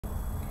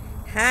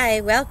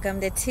Hi, welcome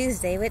to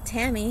Tuesday with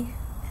Tammy.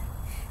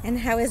 And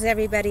how is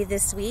everybody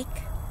this week?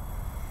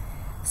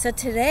 So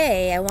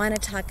today I want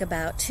to talk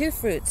about two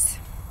fruits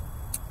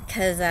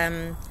because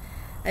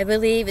I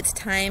believe it's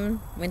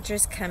time.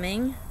 Winter's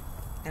coming.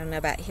 I don't know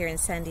about here in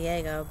San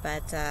Diego,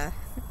 but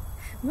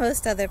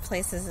most other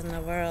places in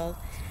the world.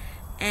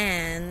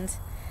 And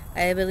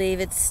I believe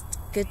it's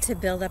good to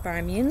build up our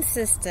immune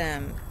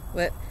system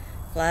with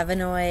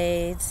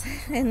flavonoids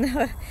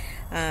and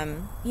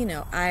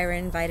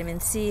iron, vitamin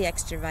C,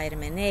 extra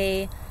vitamin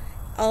A,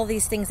 all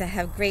these things that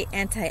have great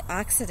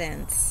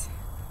antioxidants.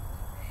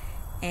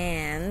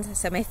 And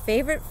so my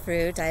favorite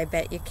fruit, I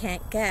bet you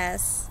can't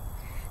guess,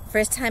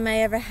 first time I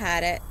ever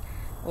had it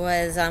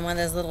was on one of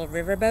those little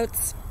river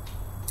boats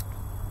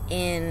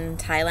in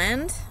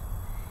Thailand.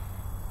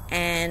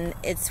 And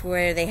it's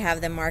where they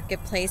have the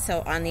marketplace,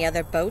 so on the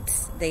other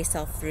boats they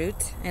sell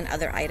fruit and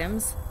other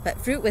items, but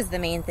fruit was the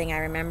main thing I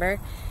remember.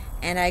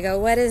 And I go,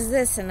 what is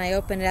this? And I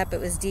opened it up. It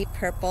was deep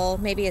purple,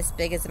 maybe as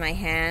big as my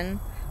hand.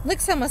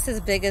 Looks almost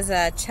as big as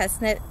a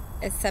chestnut,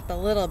 except a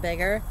little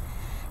bigger.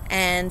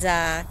 And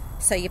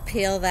so you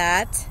peel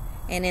that,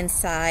 and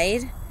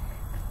inside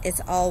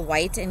it's all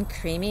white and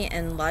creamy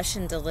and lush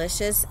and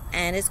delicious,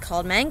 and it's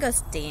called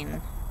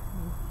mangosteen.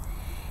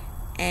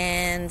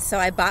 And so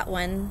I bought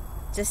one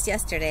just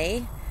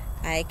yesterday.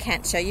 I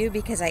can't show you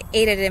because I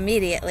ate it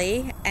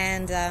immediately,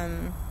 and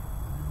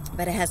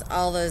but it has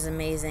all those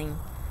amazing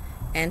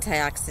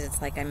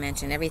antioxidants, like I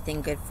mentioned,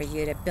 everything good for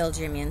you to build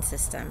your immune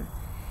system.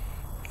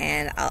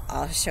 And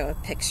I'll show a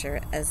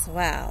picture as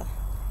well.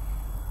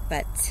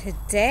 But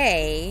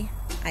today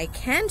I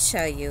can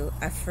show you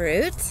a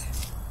fruit.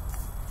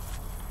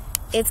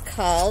 It's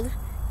called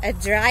a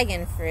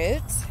dragon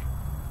fruit,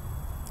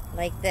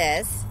 like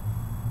this.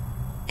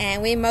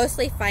 And we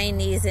mostly find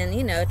these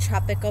in,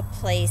 tropical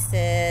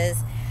places,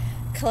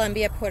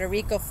 Colombia, Puerto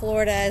Rico,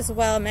 Florida as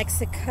well,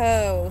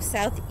 Mexico,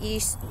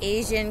 Southeast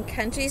Asian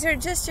countries, or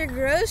just your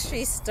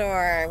grocery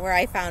store where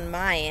I found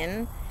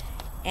mine.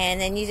 And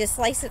then you just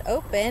slice it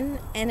open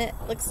and it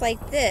looks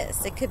like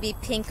this. It could be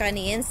pink on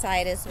the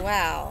inside as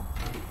well.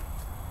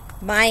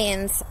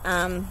 Mine's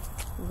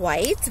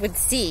white with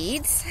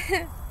seeds.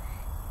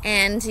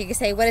 And you can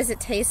say, what does it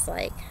taste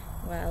like?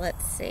 Well,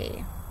 let's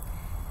see.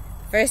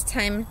 First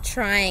time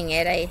trying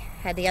it, I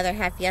had the other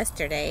half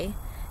yesterday.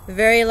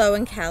 Very low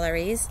in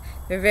calories,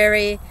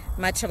 very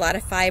much a lot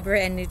of fiber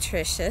and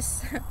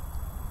nutritious.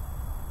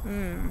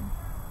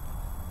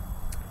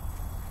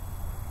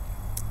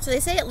 So they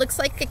say it looks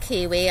like a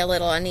kiwi a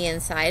little on the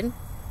inside.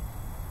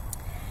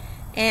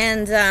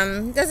 And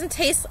doesn't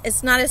taste,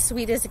 it's not as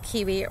sweet as a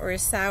kiwi or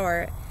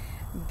sour,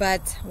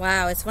 but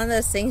wow, it's one of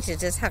those things you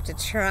just have to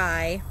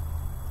try.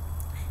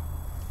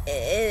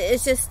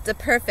 It's just the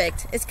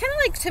perfect, it's kind of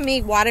like, to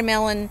me,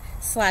 watermelon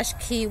 /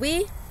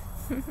 kiwi.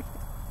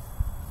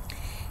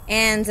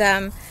 And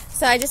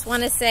so I just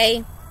want to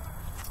say,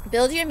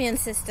 build your immune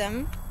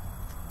system.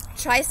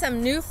 Try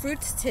some new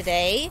fruits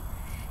today,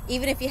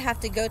 even if you have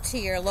to go to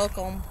your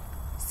local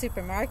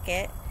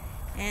supermarket.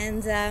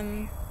 And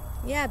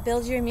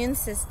build your immune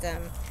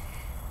system.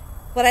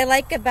 What I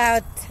like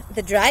about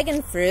the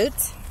dragon fruit,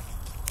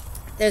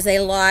 there's a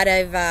lot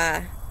of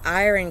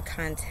iron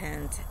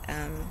content.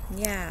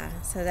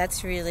 So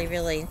that's really,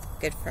 really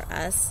good for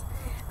us.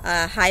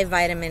 High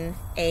vitamin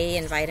A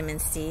and vitamin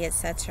C,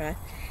 etc.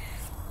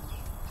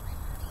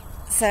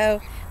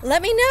 So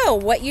let me know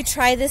what you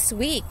try this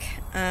week,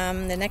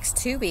 the next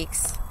 2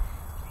 weeks.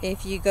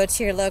 If you go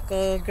to your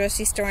local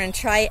grocery store and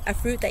try a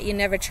fruit that you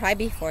never tried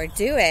before,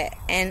 do it.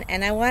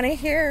 And I want to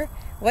hear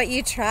what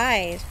you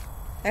tried.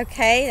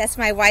 Okay, that's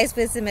my wise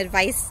wisdom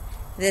advice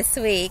this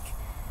week.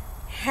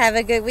 Have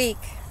a good week.